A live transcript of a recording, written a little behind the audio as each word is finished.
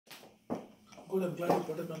Good, I'm glad you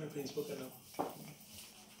put it on your Facebook. I know.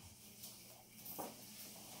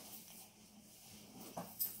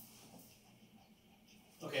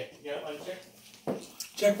 Okay, yeah, one check.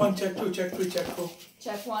 Check 1, check 2, check 3, check 4.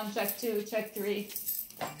 Check 1, check 2, check 3.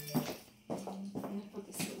 I'm gonna put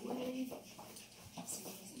this away. So it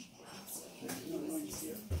doesn't bounce.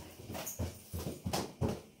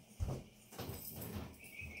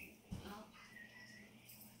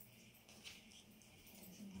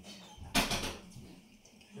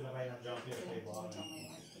 Should I not jump here?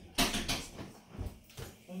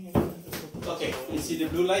 Okay, you see the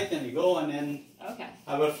blue light, then you go, and then Okay.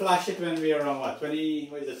 I will flash it when we are around what, 20,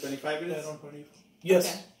 what is it, 25 minutes? Yeah, around 20. Yes.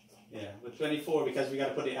 Okay. Yeah, with 24 because we got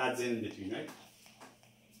to put the ads in between, right?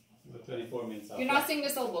 With 24 minutes. You're not seeing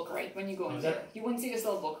this little book, right? When you go in Is there, that- you wouldn't see this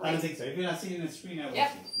little book, I right? don't think so. If you're not seeing it on the screen, I won't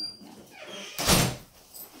Yep. see it. No. No.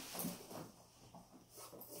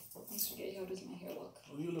 Let's forget how does my hair look.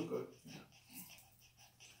 Oh, you look good.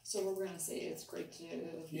 So we're gonna say it's great to.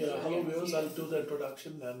 Yeah, hello viewers, I'll do the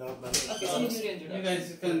introduction and I'll manage. Okay, so you do the You introduction.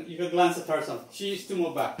 guys you can glance at her some. She's to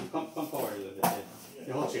move back. Come forward a little bit. Yeah.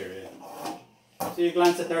 The whole chair, yeah. So you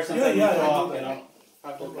glance at her sometimes, Yeah, you I talk, do you that. know,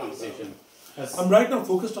 have a conversation. I'm right now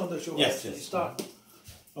focused on the show. Yes, actually. yes. Start.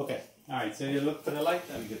 Okay. Alright, so you look for the light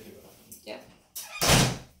and good to go. Yeah.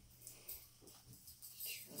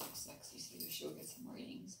 Sure looks sexy, so you should get some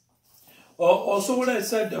ratings. Also, what I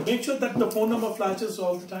said, make sure that the phone number flashes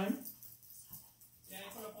all the time. Yeah, I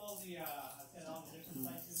put up all the different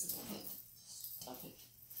sites. Stop it.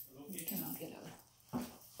 You cannot get out.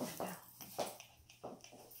 Yeah.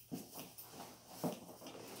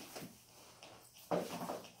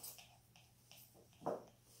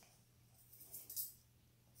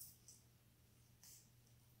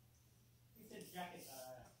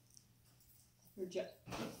 Your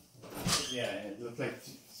Yeah, it looks like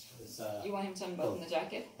it's You want him to unbutton the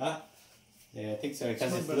jacket? Huh? Yeah, I think so.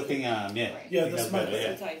 Because it's Smart looking yeah. Right. Yeah, I think that's that's smart. better,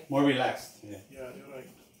 yeah. So tight. More relaxed. Yeah. Yeah, you're right.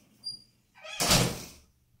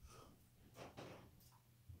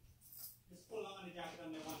 Just pull on the jacket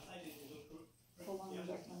on the one side and you look Pull on the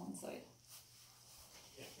jacket on one side.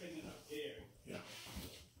 Yeah, bring it up there. Yeah.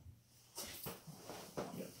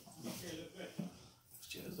 Yeah. Make sure you look good.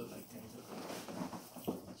 Chairs are like things.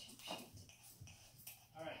 Cheap sheet.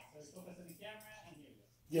 Alright, so focus on the camera and here we go.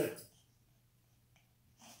 Yeah.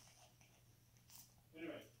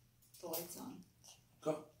 Anyway. The light's on.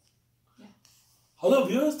 Go. Yeah. Hello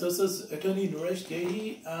viewers, this is attorney Naresh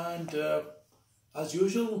Gehi and as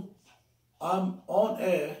usual I'm on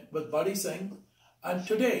air with Buddy Singh and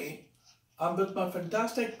today I'm with my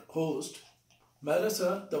fantastic host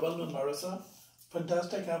Marissa, the well-known Marissa.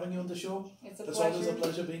 Fantastic having you on the show. It's a always a pleasure.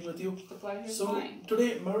 pleasure being with you. The pleasure is So mine.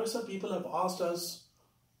 today, Marissa, people have asked us,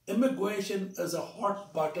 immigration is a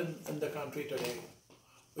hot button in the country today,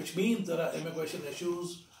 which means there are immigration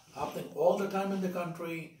issues happening all the time in the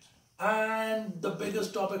country. And the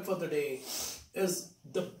biggest topic for the day is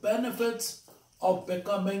the benefits of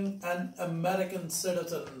becoming an American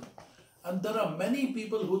citizen. And there are many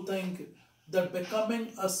people who think that becoming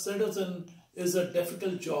a citizen is a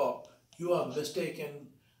difficult job. You are mistaken,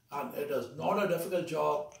 and it is not a difficult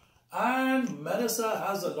job. And Marissa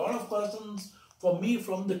has a lot of questions for me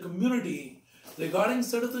from the community regarding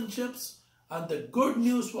citizenships. And the good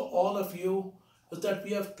news for all of you is that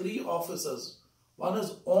we have 3 offices. One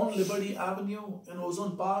is on Liberty Avenue in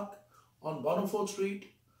Ozone Park on 104th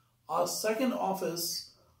Street. Our second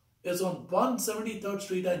office is on 173rd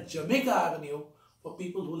Street and Jamaica Avenue for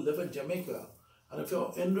people who live in Jamaica. And if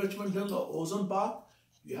you're in Richmond Hill or Ozone Park,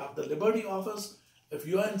 you have the Liberty office. If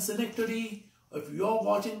you're in Schenectady, if you're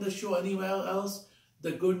watching the show anywhere else,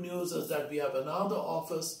 the good news is that we have another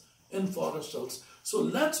office in Forest Hills. So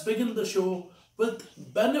let's begin the show with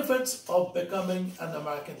benefits of becoming an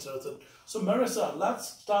American citizen. So Marissa,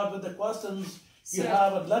 let's start with the questions you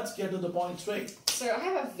have and let's get to the point straight. So I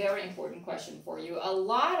have a very important question for you. A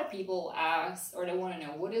lot of people ask, or they want to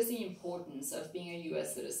know, what is the importance of being a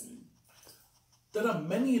U.S. citizen? There are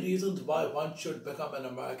many reasons why one should become an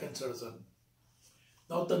American citizen.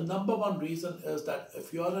 Now, the number one reason is that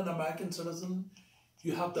if you are an American citizen,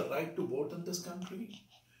 you have the right to vote in this country.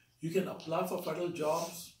 You can apply for federal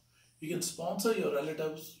jobs. You can sponsor your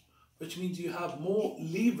relatives, which means you have more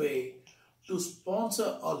leeway to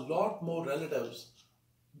sponsor a lot more relatives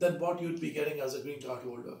than what you'd be getting as a green card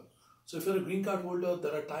holder. So if you're a green card holder,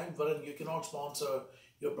 there are times wherein you cannot sponsor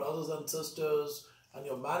your brothers and sisters and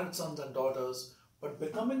your married sons and daughters. But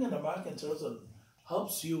becoming an American citizen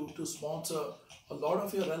helps you to sponsor a lot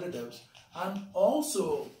of your relatives. And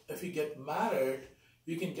also, if you get married,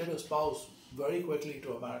 you can get a spouse very quickly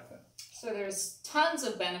to America. So there's tons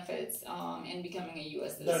of benefits in becoming a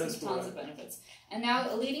U.S. That citizen. is Tons correct. of benefits. And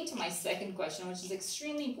now leading to my second question, which is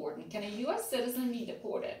extremely important: can a U.S. citizen be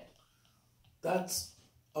deported? That's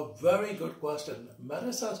a very good question.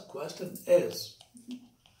 Marissa's question is,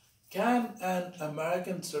 can an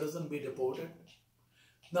American citizen be deported?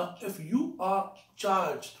 Now, if you are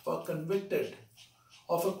charged or convicted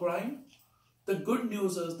of a crime, the good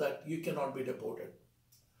news is that you cannot be deported.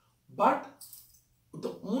 But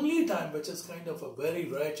the only time, which is kind of a very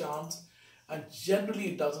rare chance, and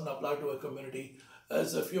generally it doesn't apply to a community,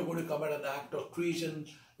 is if you're going to commit an act of treason,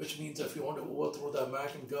 which means if you want to overthrow the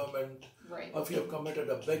American government, Right. or if you have committed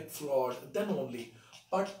a big fraud, then only.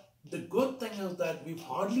 But the good thing is that we've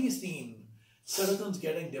hardly seen citizens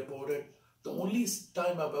getting deported. The only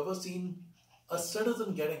time I've ever seen a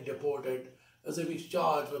citizen getting deported is if he's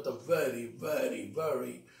charged with a very, very,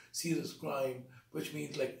 very serious crime, which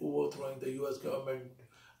means like overthrowing the US government,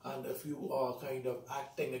 and if you are kind of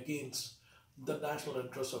acting against the national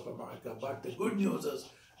interests of America. But the good news is,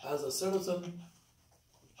 as a citizen,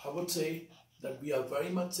 I would say that we are very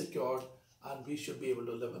much secured and we should be able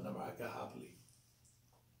to live in America happily.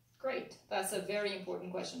 Great. That's a very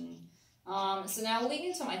important question. So now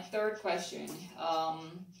leading to my third question.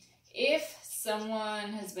 If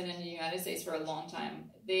someone has been in the United States for a long time,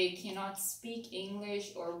 they cannot speak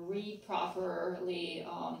English or read properly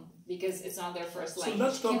because it's not their first So language.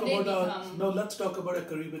 let's talk Can they about become- let's talk about a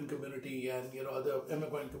Caribbean community and other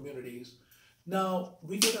immigrant communities. Now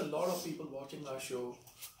we get a lot of people watching our show,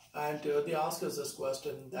 and they ask us this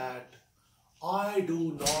question that I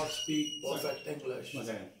do not speak perfect English. 1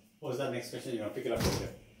 second. What was that next question? You're gonna pick it up over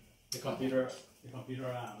there. The computer,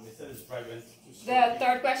 they said it's private. The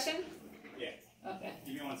third question? Yeah. Okay.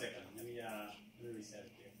 Give me 1 second. Let me reset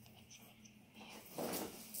it here.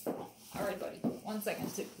 All right, buddy. 1 second.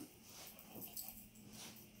 So,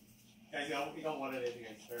 Guys, you don't want it if you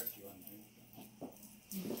guys first. You want it.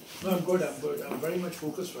 No, I'm good. I'm very much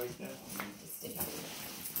focused right now. you need to stay here.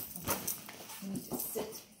 You need to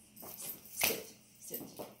sit.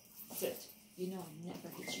 You know I never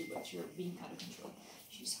hit you, but you're being out of control.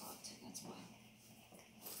 She's hot. That's why.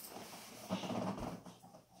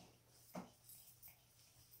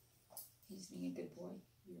 He's being a good boy.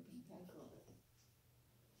 You're being a bad girl.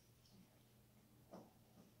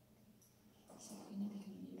 So can you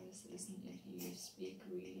become a U.S. citizen if you speak,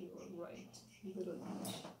 read, or write little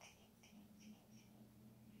English?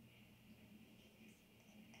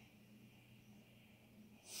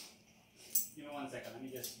 Give me 1 second. Let me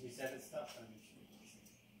just reset this stuff and make sure.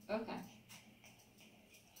 Okay.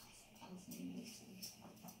 I'll send you this to this.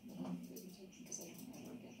 But I'm going to take them because I don't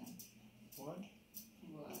ever get them. What?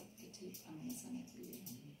 Well, the tape, I'm going to send it to you.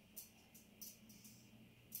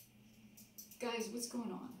 Guys, what's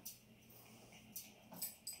going on?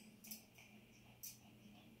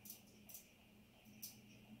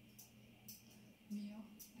 Mio,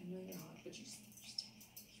 I know you're hot, but you stay there.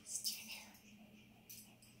 You stay there.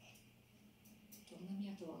 Don't let me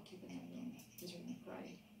have to lock you in that room because you're going to cry.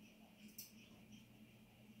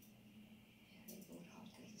 Yeah, they're both hot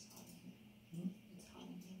because it's hot in here. It's hot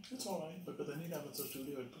in here. It's alright, because anytime it's a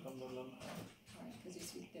studio, it becomes a little. Alright, because you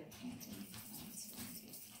speak their Canton. It's fine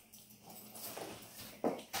too.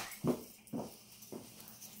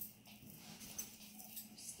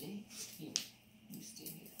 Stay here. You stay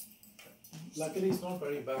here. Luckily, it's not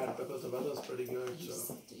very bad because the weather's pretty good. You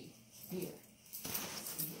So stay here.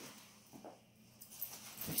 Stay here.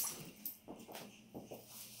 You stay here.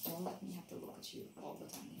 Don't let me have to look at you all the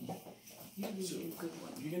time. You're really a good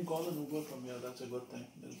one. you can call an Uber from here. That's a good thing.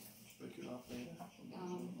 They'll pick you up later.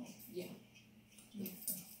 Yeah.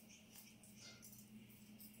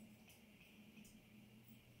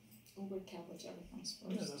 Uber, cab, whichever comes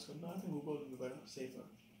first. Yeah, that's good. No, I think Uber will be better, safer.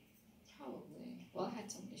 Probably. Well, I had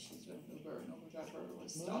some issues with Uber. An Uber driver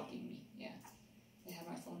was Really? stalking me. Yeah. They had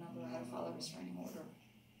my phone number. I had to file a restraining order.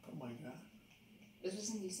 Oh my god. This was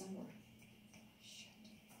in December. Shit.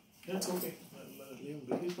 Yeah, it's okay. Leave him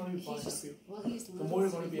be. He's going to be fine He's just, if you. well, he's The more you're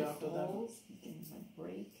little, gonna so be he after that. falls, he can like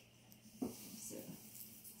break. So,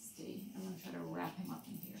 stay. I'm gonna try to wrap him up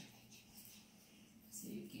in here. So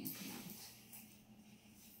you can't come out.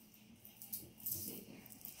 Stay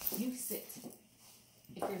there. You sit.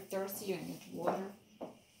 If you're thirsty and need water,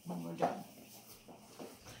 when we're done.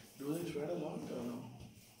 Do they shred a lot or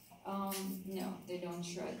no? No, they don't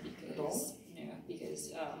shred At all?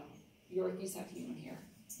 because Yorkies have human hair.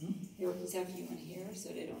 Yorkies have human hair, so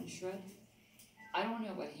they don't shred. I don't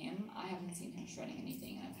know about him. I haven't seen him shredding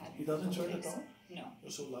anything, and I've had. He doesn't shred at colleagues- all? No,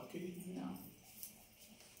 You're so lucky. no.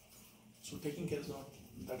 So taking care is not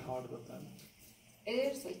that hard with them. It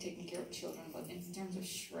is like taking care of children, but in terms of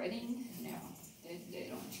shredding, no, they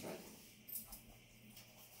don't shred.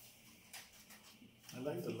 I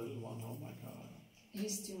like the little one. Oh my god.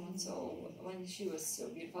 He's 2 months old. When she was so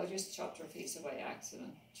beautiful, I just chopped her face by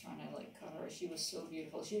accident, trying to like cut her. She was so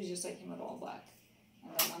beautiful. She was just like him with all black.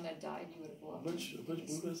 And the one that died, you would have loved. Which breed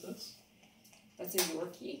is this? That's a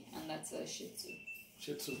Yorkie, and that's a Shih Tzu.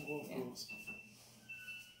 Shih Tzu. Oh, Yeah. gross.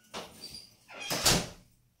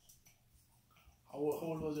 How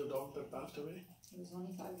old was your dog that passed away? He was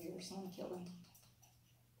only 5 years. Someone killed him.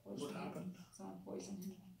 What happened? Someone poisoned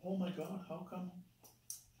him. Oh my god, how come?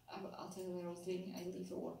 I'll tell you later. I leave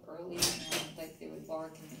for work early, and like they would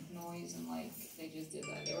bark and make noise, and like they just did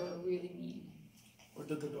that. They were really mean. What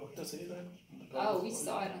did the doctor say then? The Oh, dog we was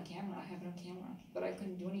saw it on camera. I have it on camera, but I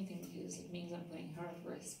couldn't do anything because it means I'm putting her at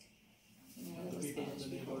risk. You know, poisoned. there The was people in Spanish the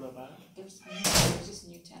people. neighborhood are bad. There's just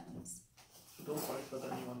new tenants. So don't fight with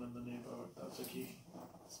anyone in the neighborhood. That's the key.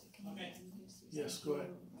 So can you Okay. use this? Yes, go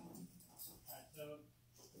ahead. Alright, so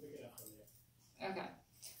let me get up from there. Okay.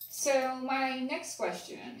 So my next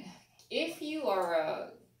question: if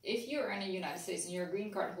you're in the United States and you're a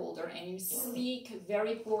green card holder and you speak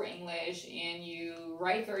very poor English and you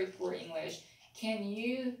write very poor English, can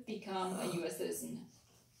you become a U.S. citizen?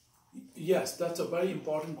 Yes, that's a very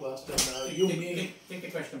important question. You may. Take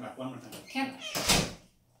the question back one more time. Can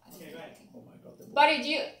Okay, go ahead. Oh my god.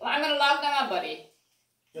 Buddy, I'm gonna lock them up, buddy.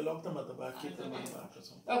 You lock them at the back. Keep them at the back or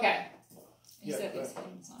something. Okay. He Yeah, said right. his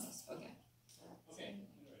phone's on us. Okay. Okay.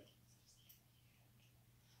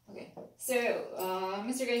 Okay. So,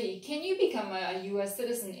 Mr. Gahi, can you become a U.S.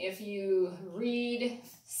 citizen if you read,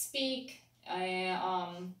 speak,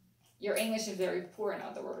 your English is very poor, in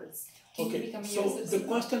other words? Can you Okay, become a so U.S. the citizen?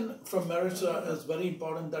 question from Marissa is very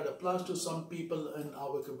important that applies to some people in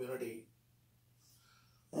our community.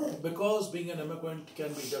 Because being an immigrant can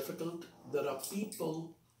be difficult, there are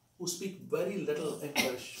people who speak very little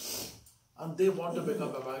English and they want to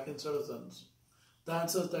become American citizens. The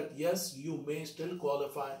answer is that yes, you may still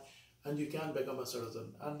qualify and you can become a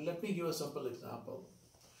citizen. And let me give a simple example.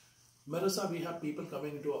 Marissa, we have people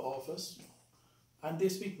coming into our office and they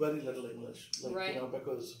speak very little English. Right.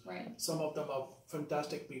 Because Right. some of them are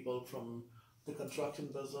fantastic people from the construction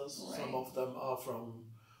business. Right. Some of them are from,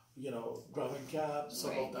 driving cabs.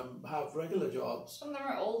 Some Right. of them have regular jobs. Some of them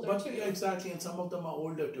are older But too. yeah, exactly, and some of them are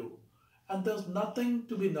older too. And there's nothing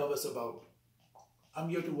to be nervous about. I'm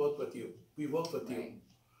here to work with you. We work with you. Right.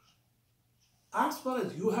 As far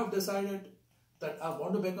as you have decided that I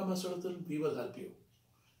want to become a citizen, we will help you.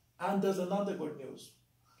 And there's another good news.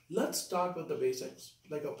 Let's start with the basics.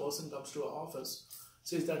 Like a person comes to our office,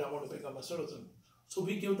 says that I want to become a citizen. So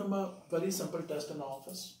we give them a very simple test in our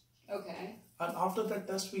office. Okay. And after that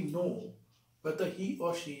test, we know whether he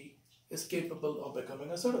or she is capable of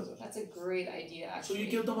becoming a citizen. That's a great idea, So actually.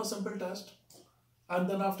 you give them a simple test. And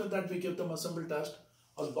then after that, we give them a simple test.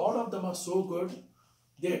 A lot of them are so good,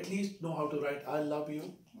 they at least know how to write, I love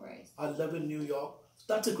you, Right. I live in New York.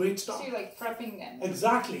 That's a great So start. you're like prepping them.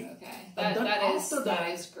 Exactly. Okay. And then That after that,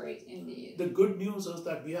 is great indeed. The good news is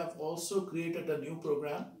that we have also created a new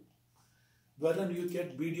program wherein you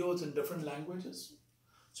get videos in different languages.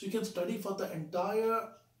 So you can study for the entire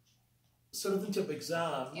citizenship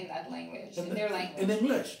exam In that language. In their language. in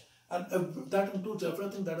English. And that includes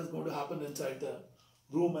everything that is going to happen inside the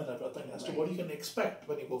room and everything as to what you can expect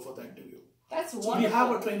when you go for the interview. That's So wonderful. we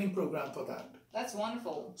have a training program for that. That's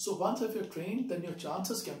wonderful. So once if you're trained, then your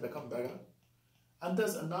chances can become better. And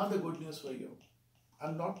there's another good news for you.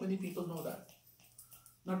 And not many people know that.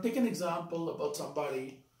 Now take an example about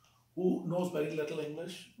somebody who knows very little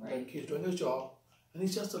English. Right. Like he's doing his job and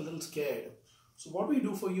he's just a little scared. So what we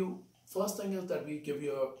do for you, first thing is that we give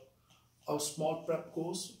you a small prep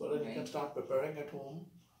course where you can start preparing at home.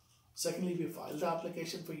 Secondly, we file the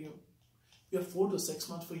application for you. We have 4 to 6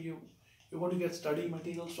 months for you. You're going to get study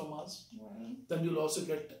materials from us. Right. Then you'll also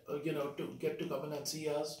get, to come in and see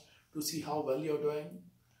us to see how well you're doing.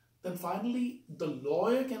 Then finally, the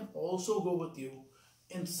lawyer can also go with you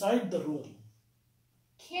inside the room.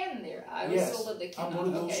 Can there? I was Yes, told that they I'm cannot.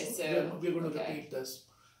 going to go. Okay, so We're going to okay. repeat this.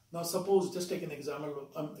 Now, suppose just take an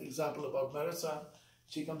example about Marissa.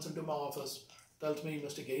 She comes into my office, tells me,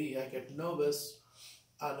 Mr. Gahi, I get nervous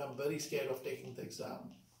and I'm very scared of taking the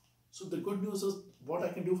exam. So the good news is what I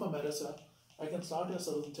can do for Marissa, I can start your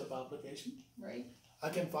citizenship application. Right. I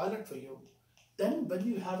can file it for you. Then when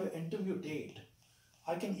you have your interview date,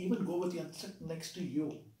 I can even go with you and sit next to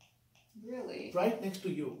you, Really? right next to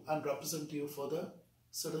you, and represent you for the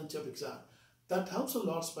citizenship exam. That helps a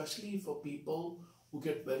lot, especially for people who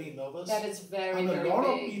get very nervous. That is very, and a very lot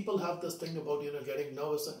big. of people have this thing about getting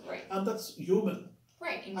nervous, Right. and that's human.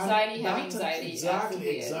 Right. And Anxiety, having that's anxiety.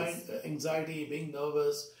 exactly absolutely is. anxiety, being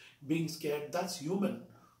nervous, being scared. That's human.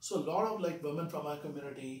 So a lot of like women from our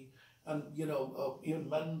community, and even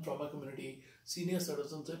men from our community, senior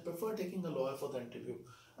citizens, they prefer taking a lawyer for the interview.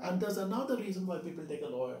 And there's another reason why people take a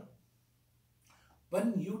lawyer.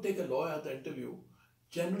 When you take a lawyer at the interview,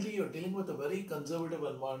 generally you're dealing with a very conservative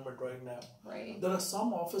environment right now. Right. There are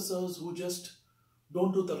some officers who just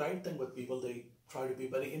don't do the right thing with people. They try to be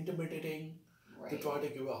very intimidating. They Right. try to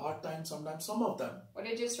give a hard time sometimes, some of them. Or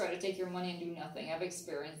they just try to take your money and do nothing. I've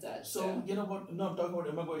experienced that. So, you know what? No, I'm talking about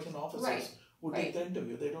immigration officers Right, who right. take the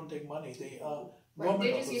interview. They don't take money. They are Right. government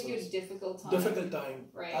They just give you a officers. difficult time. Difficult time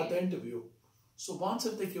Right. at the interview. So once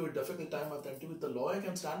if they give a difficult time at the interview, the lawyer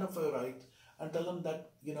can stand up for your right and tell them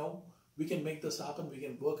that, we can make this happen, we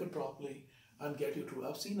can work it properly and get you through.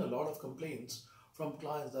 I've seen a lot of complaints from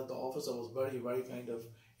clients that the officer was very, very kind of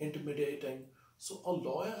intimidating. So a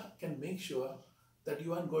lawyer can make sure that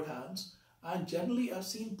you are in good hands. And generally, I've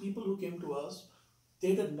seen people who came to us,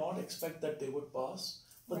 they did not expect that they would pass,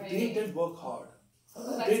 but they Right. did work hard.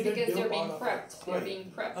 Well, that's They because were they're being part of it. prepped. They're Right.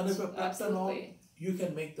 being prepped. And if you're prepped and all, Absolutely. you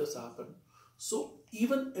can make this happen. So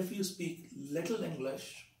even if you speak little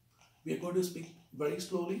English, we are going to speak very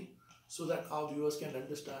slowly so that our viewers can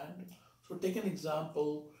understand. So take an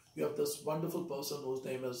example. You have this wonderful person whose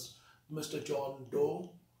name is Mr. John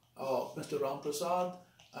Doe, Mr. Ram Prasad,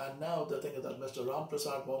 and now the thing is that Mr. Ram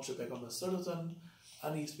Prasad wants to become a citizen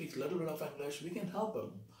and he speaks a little bit of English. We can help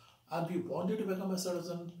him. And we want you to become a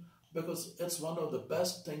citizen because it's one of the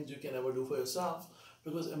best things you can ever do for yourself.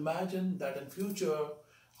 Because imagine that in future,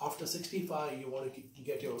 after 65, you want to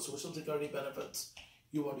get your social security benefits,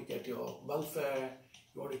 you want to get your welfare,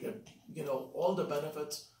 you want to get, all the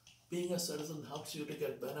benefits. Being a citizen helps you to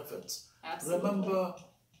get benefits. Absolutely. Remember,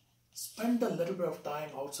 spend a little bit of time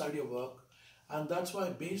outside your work, and that's why,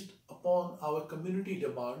 based upon our community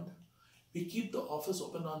demand, we keep the office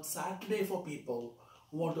open on Saturday for people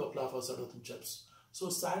who want to apply for citizenships. So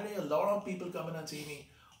Saturday, a lot of people come in and see me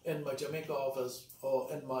in my Jamaica office or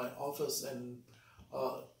in my office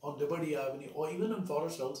on Liberty Avenue or even in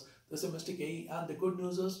Forest Hills. They say, Mr. K, and the good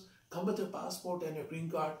news is, come with your passport and your green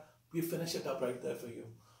card, we finish it up right there for you.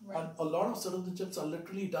 Right. And a lot of citizenships are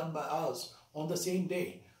literally done by us on the same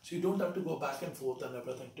day. So you don't have to go back and forth and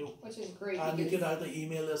everything too. Which is great. And you because- can either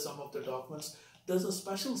email us some of the documents. There's a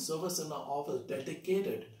special service in our office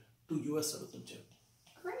dedicated to US citizenship.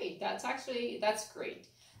 Great. That's great.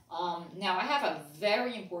 Now I have a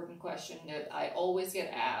very important question that I always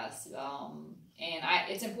get asked, and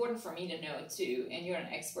it's important for me to know too. And you're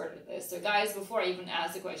an expert at this. So guys, before I even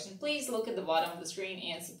ask the question, please look at the bottom of the screen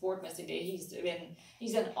and support Mr. Day.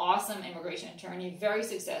 He's an awesome immigration attorney, very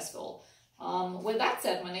successful. With that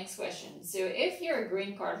said, my next question. So if you're a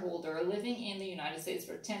green card holder living in the United States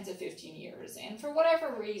for 10 to 15 years, and for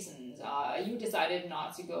whatever reasons, you decided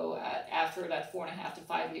not to go after that 4.5 to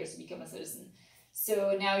 5 years to become a citizen.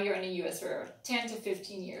 So now you're in the U.S. for 10 to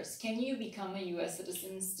 15 years. Can you become a U.S.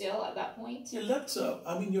 citizen still at that point? Yeah,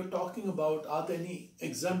 you're talking about, are there any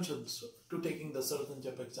exemptions to taking the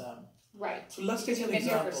citizenship exam? Right. So let's Because take an you've been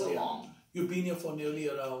here example. for so yeah. long. You've been here for nearly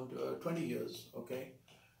around 20 years, okay?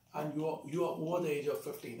 And you are over the age of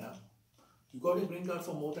 50 now. You got a green card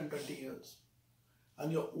for more than 20 years.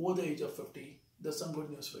 And you're over the age of 50. There's some good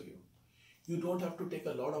news for you. You don't have to take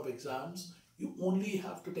a lot of exams. You only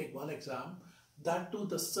have to take one exam. That too,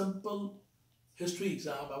 the simple history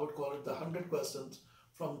exam, I would call it the 100 questions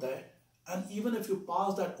from there. And even if you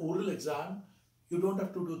pass that oral exam, you don't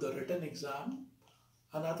have to do the written exam.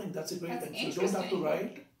 And I think that's a great That's thing. So you don't have to interesting.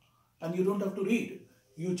 write and you don't have to read.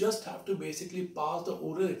 You just have to basically pass the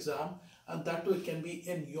oral exam, and that too it can be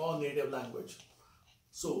in your native language.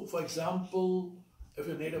 So, for example, if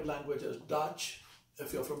your native language is Dutch,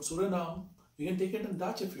 if you're from Suriname, you can take it in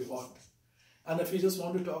Dutch if you want. And if you just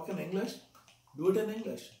want to talk in English, do it in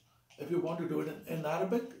English. If you want to do it in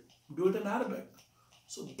Arabic, do it in Arabic.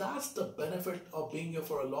 So that's the benefit of being here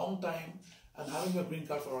for a long time and having a green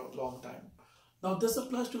card for a long time. Now, this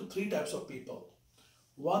applies to three types of people.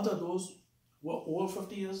 One are those who are over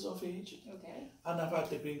 50 years of age Okay. and have had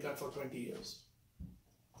the green card for 20 years.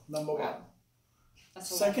 Number Wow. one.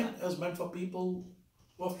 That's a long Second time. is meant for people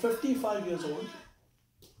who are 55 years old.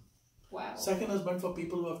 Wow. Second is meant for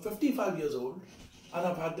people who are 55 years old and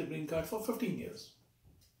have had the green card for 15 years.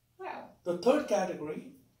 Wow. The third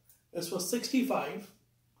category is for 65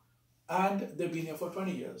 and they've been here for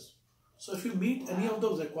 20 years. So if you meet any of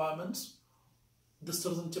those requirements, the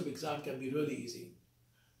citizenship exam can be really easy.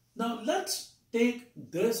 Now let's take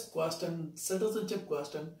this question, citizenship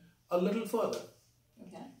question, a little further.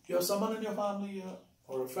 Okay. You have someone in your family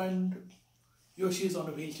or a friend, he or she is on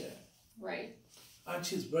a wheelchair. Right. and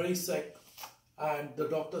she's very sick, and the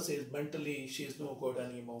doctor says mentally she's no good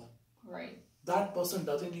anymore. Right. That person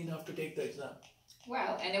doesn't even have to take the exam.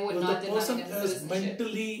 Wow. And it would Because not the deny person him is citizenship.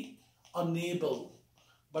 mentally unable,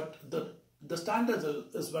 but the standard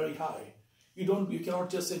is very high. You cannot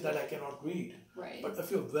just say that I cannot read. Right. But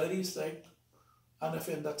if you're very sick, and if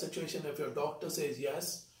you're in that situation, if your doctor says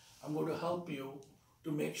yes, I'm going to help you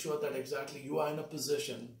to make sure that exactly you are in a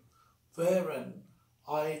position wherein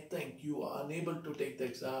I think you are unable to take the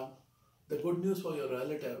exam. The good news for your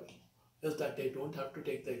relative is that they don't have to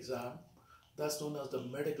take the exam. That's known as the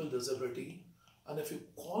medical disability. And if you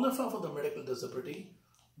qualify for the medical disability,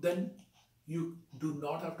 then you do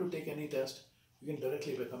not have to take any test. You can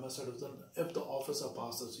directly become a citizen if the officer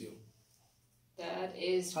passes you. That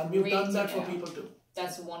is And we've great done to that for know. people too.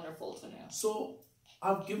 That's wonderful to know. So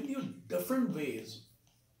I've given you different ways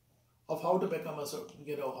of how to become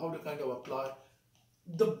how to kind of apply.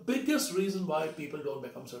 The biggest reason why people don't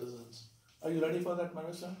become citizens. Are you ready for that,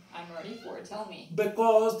 Marissa? I'm ready for it. Tell me.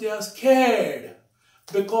 Because they are scared.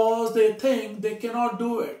 Because they think they cannot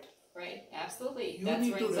do it. Right. Absolutely. You That's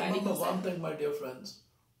need where to anxiety remember comes in. one thing, my dear friends.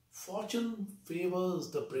 Fortune favors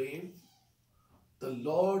the brave. The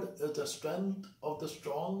Lord is the strength of the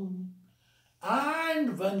strong.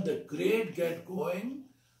 And when the great get going,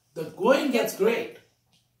 the going gets great.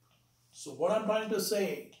 So what I'm trying to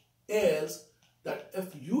say is that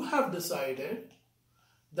if you have decided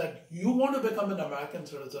that you want to become an American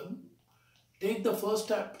citizen, take the first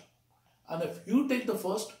step. And if you take the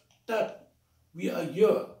first step, we are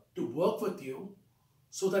here to work with you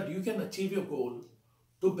so that you can achieve your goal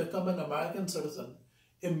to become an American citizen.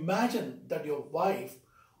 Imagine that your wife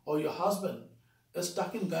or your husband is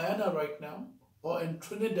stuck in Guyana right now, or in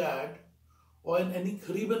Trinidad, or in any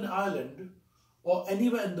Caribbean island, or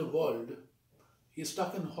anywhere in the world. He's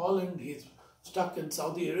stuck in Holland, he's stuck in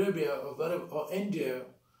Saudi Arabia, or wherever, or India,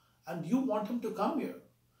 and you want him to come here.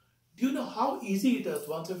 Do you know how easy it is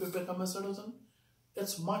once if you become a citizen?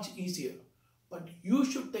 It's much easier. But you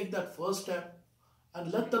should take that first step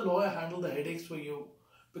and let the lawyer handle the headaches for you.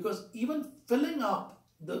 Because even filling up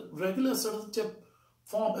the regular citizenship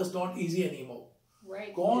form is not easy anymore.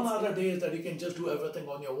 Right. Gone It's are the days that you can just do everything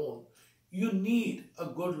on your own. You need a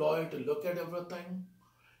good lawyer to look at everything.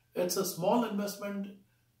 It's a small investment.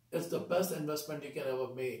 It's the best investment you can ever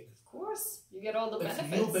make. Of course. You get all the If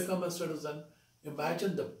benefits. you become a citizen,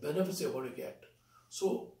 imagine the benefits you're going to get.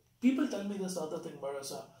 So people tell me this other thing,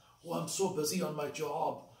 Marissa, oh, I'm so busy on my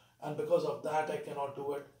job, and because of that I cannot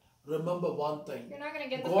do it. Remember one thing. You're not going to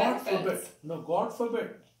get the God benefits. forbid, God forbid,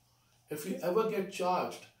 if you ever get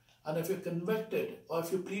charged and if you're convicted or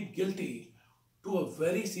if you plead guilty to a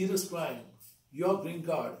very serious crime, your green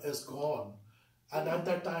card is gone. And at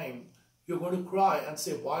that time, you're going to cry and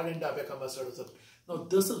say, why didn't I become a citizen? Now,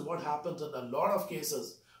 this is what happens in a lot of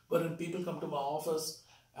cases wherein people come to my office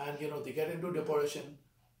and, they get into deportation.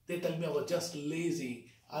 They tell me I was just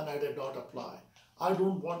lazy and I did not apply. I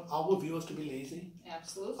don't want our viewers to be lazy.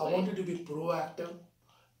 Absolutely. I want you to be proactive,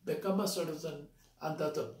 become a citizen, and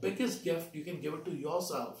that's the biggest gift you can give it to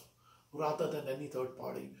yourself rather than any third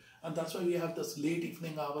party. And that's why we have this late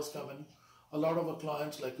evening hours coming. A lot of our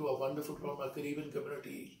clients, like you, are wonderful from our Caribbean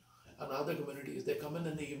community and other communities. They come in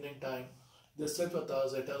the evening time. They sit with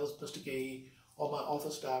us. They tell us, Mr. K, or my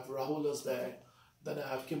office staff, Rahul is there. Then I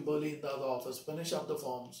have Kimberly in the other office, finish up the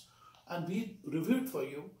forms. And we review it for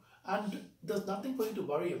you. And there's nothing for you to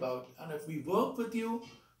worry about. And if we work with you,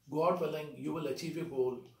 God willing, you will achieve your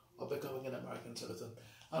goal of becoming an American citizen.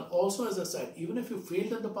 And also, as I said, even if you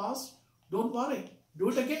failed in the past, don't worry. Do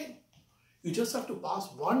it again. You just have to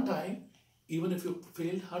pass one time, even if you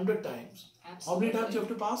failed 100 times. Absolutely. How many times you have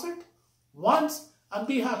to pass it? Once, and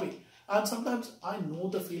be happy. And sometimes I know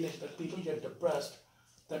the feeling that people get depressed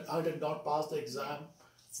that I did not pass the exam.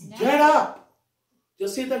 Get up!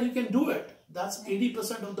 Just say that you can do it. That's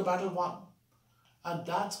 80% of the battle won. And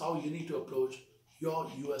that's how you need to approach your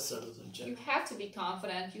US citizenship. You have to be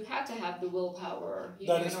confident. You have to have the willpower in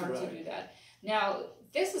That is order to correct. do that. Now,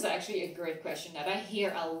 this is actually a great question that I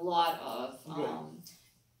hear a lot of. Great.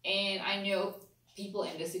 And I know people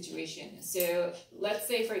in this situation. So let's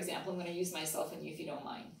say, for example, I'm going to use myself and you if you don't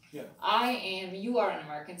mind. Yeah. You are an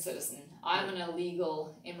American citizen. I'm an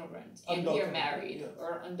illegal immigrant. And we are Undocumented, married yeah.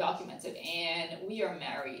 or undocumented. And we are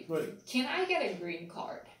married. Right. Can I get a green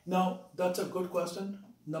card? Now, that's a good question.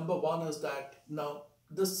 Number one is that, now,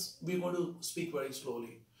 this we're going to speak very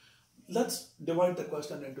slowly. Let's divide the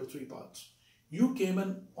question into three parts. You came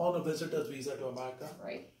in on a visitor's visa to America.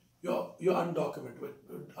 Right. You're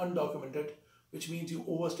undocumented, which means you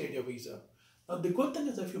overstayed your visa. Now, the good thing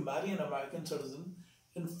is if you marry an American citizen,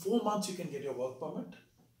 in 4 months you can get your work permit.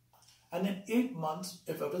 And in 8 months,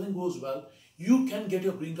 if everything goes well, you can get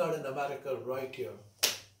your green card in America right here.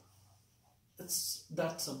 It's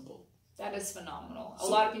that simple. That is phenomenal. A So,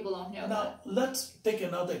 lot of people don't know Now, that, let's take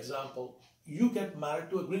another example. You get married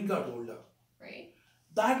to a green card holder. right?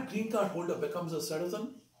 That green card holder becomes a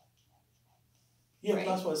citizen. He Right.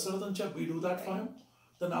 applies for citizenship, we do that for Right. him.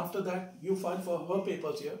 Then after that, you file for her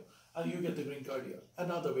papers here and you get the green card here.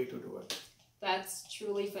 Another way to do it. That's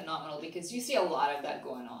truly phenomenal because you see a lot of that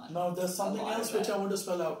going on. Now, there's something lot of else which that. I want to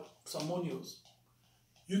spell out. Some more news.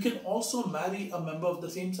 You can also marry a member of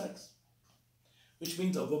the same sex, which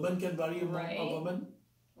means a woman can marry a Right. woman,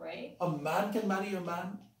 Right? a man can marry a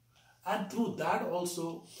man, and through that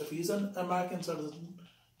also, if he's an American citizen,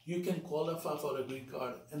 you can qualify for a green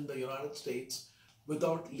card in the United States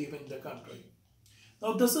without leaving the country.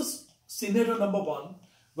 Now, this is scenario number one,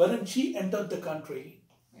 wherein she entered the country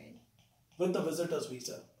Right. with the visitor's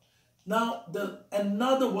visa. Now,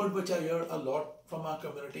 another word which I hear a lot from our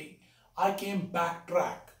community, I came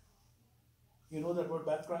backtrack. You know that word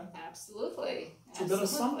backtrack? Absolutely. So there are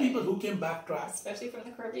some Absolutely. people who came backtrack. especially from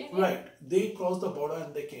the Caribbean. Right. They crossed the border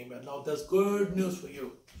and they came in. Now, there's good news for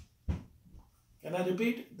you. Can I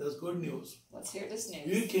repeat? There's good news. Let's hear this news.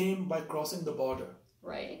 You came by crossing the border.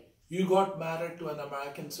 Right. You got married to an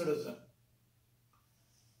American citizen.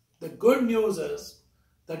 The good news is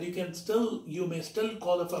that you may still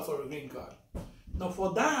qualify for a green card. Now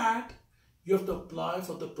for that, you have to apply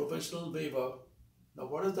for the provisional waiver. Now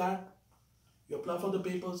what is that? You apply for the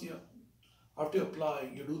papers here. After you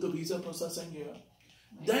apply, you do the visa processing here.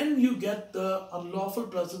 Then you get the unlawful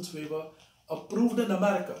presence waiver approved in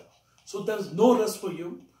America. So there's no risk for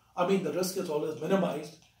you. I mean, the risk is always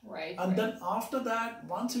minimized. Right. And right. then after that,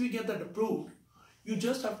 once we get that approved, you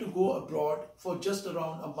just have to go abroad for just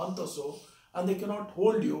around a month or so, and they cannot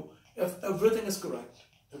hold you if everything is correct.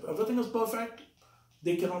 If everything is perfect,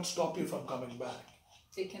 they cannot stop you from coming back.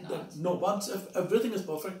 They cannot. No, once if everything is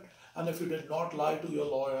perfect, and if you did not lie to your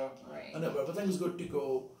lawyer, Right. and if everything is good to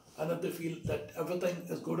go, and if they feel that everything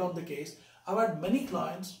is good on the case, I've had many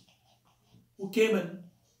clients who came in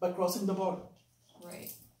by crossing the border.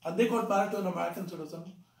 Right. And they got married to an American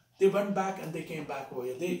citizen. They went back and they came back over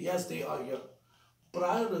here. Yes, they are here.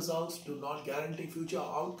 Prior results do not guarantee future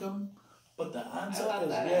outcome, but the answer love is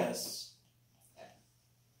that. yes.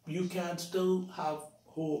 You can still have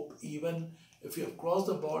hope even if you have crossed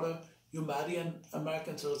the border, you marry an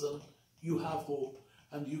American citizen, you have hope,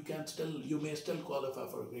 and you may still qualify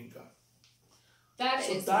for a green card. That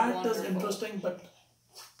So is that wonderful. is interesting, but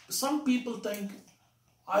some people think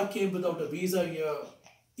I came without a visa here.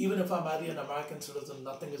 Even if I marry an American citizen,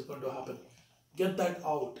 nothing is going to happen. Get that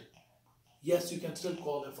out. Yes, you can still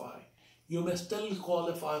qualify. You may still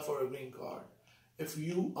qualify for a green card if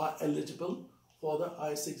you are eligible for the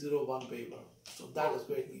I-601 waiver. So that is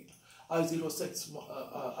great news.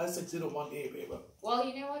 I-601A waiver. Well,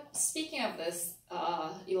 you know what? Speaking of this,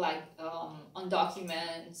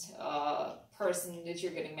 undocumented person that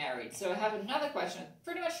you're getting married. So I have another question.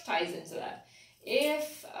 Pretty much ties into that.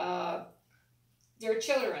 If they're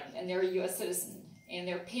children and they're a U.S. citizen and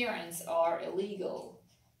their parents are illegal,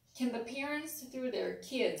 can the parents, through their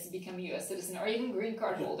kids, become a U.S. citizen or even green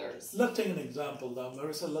card holders? Let's take an example now.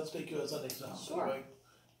 Marissa, let's take you as an example. Sure. Right?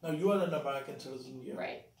 Now, you are an American citizen here.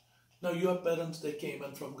 Right. Now, your parents, they came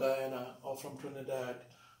in from Guyana or from Trinidad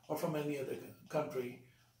or from any other country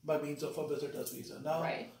by means of a visitor's visa. Now,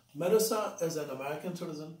 Right. Marissa is an American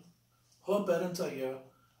citizen. Her parents are here.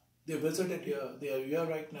 They visited here. They are here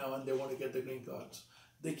right now and they want to get the green cards.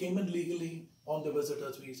 They came in legally on the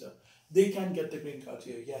visitor's visa. They can get the green cards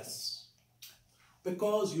here, yes.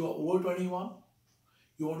 Because you are over 21,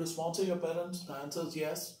 you want to sponsor your parents, the answer is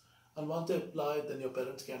yes. And once they apply, then your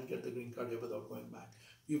parents can get the green card here without going back.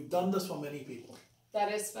 We've done this for many people.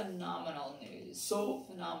 That is phenomenal news. So,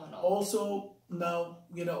 Phenomenal. also, now,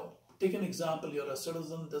 take an example, you're a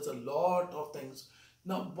citizen, there's a lot of things.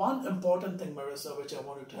 Now, one important thing, Marissa, which I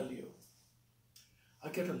want to tell you, I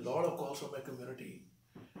get a lot of calls from my community,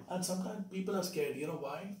 and sometimes people are scared. You know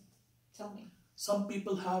why? Tell me. Some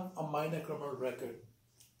people have a minor criminal record.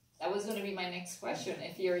 That was going to be my next question.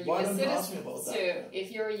 If you're a Why U.S. don't you citizen, ask me about that? so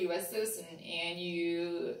if you're a U.S. citizen and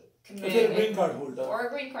you commit If you're a green card holder, or a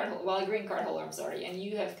green card holder, a green card holder, I'm sorry, and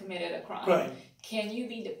you have committed a crime. can you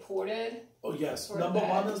be deported? Oh, yes. for Number that?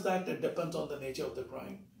 one is that it depends on the nature of the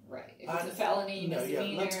crime. Right. If it's a And- felony, No, misdemeanor.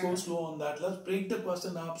 yeah, let's go slow on that. Let's break the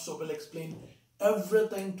question up so we'll explain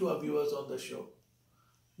everything to our viewers on the show.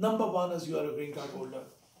 Number one is you are a green card holder.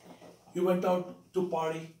 You went out to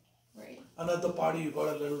party, Right. and at the party you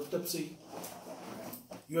got a little tipsy.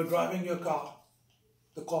 You're driving your car.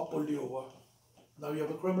 The cop pulled you over. Now you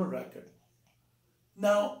have a criminal record.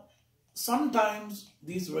 Now, sometimes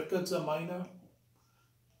these records are minor.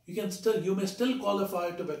 You may still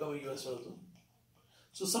qualify to become a US citizen.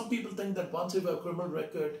 So some people think that once you have a criminal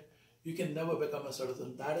record, you can never become a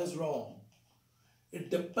citizen. That is wrong. It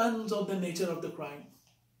depends on the nature of the crime.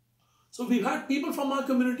 So we've had people from our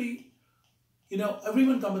community,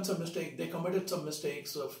 everyone commits a mistake. They committed some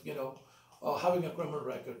mistakes of, having a criminal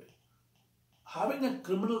record. Having a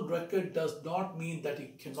criminal record does not mean that he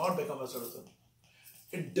cannot become a citizen.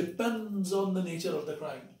 It depends on the nature of the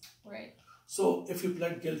crime. Right. So if you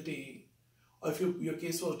pled guilty, or if your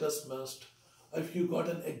case was dismissed, or if you got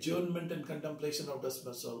an adjournment in contemplation of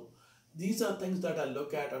dismissal, these are things that I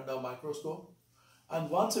look at under a microscope. And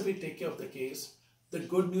once if we take care of the case, the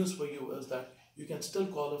good news for you is that you can still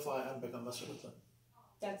qualify and become a citizen.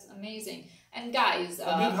 That's amazing. And guys,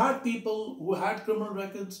 we've had people who had criminal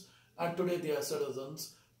records and today they are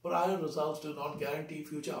citizens. Prior results do not guarantee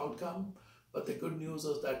future outcome, but the good news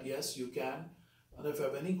is that yes, you can. And if you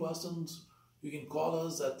have any questions, you can call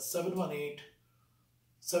us at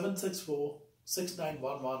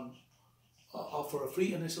 718-764-6911 for a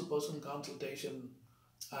free initial personal consultation.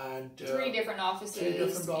 And 3 different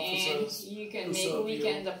offices, and you can make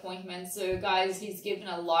weekend appointments. So guys, he's given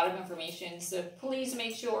a lot of information, so please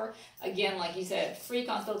make sure, again, like you said, free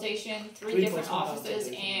consultation, 3 different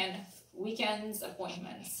offices, and weekends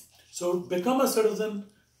appointments. So become a citizen.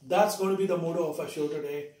 That's going to be the motto of our show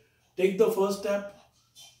today. Take the first step,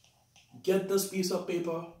 get this piece of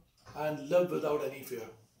paper, and live without any fear.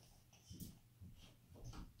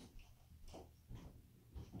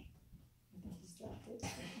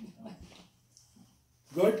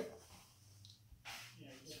 Good? Yeah,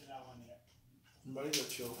 give that one there. Very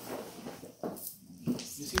good show. You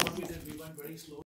see what we did? We went very slow.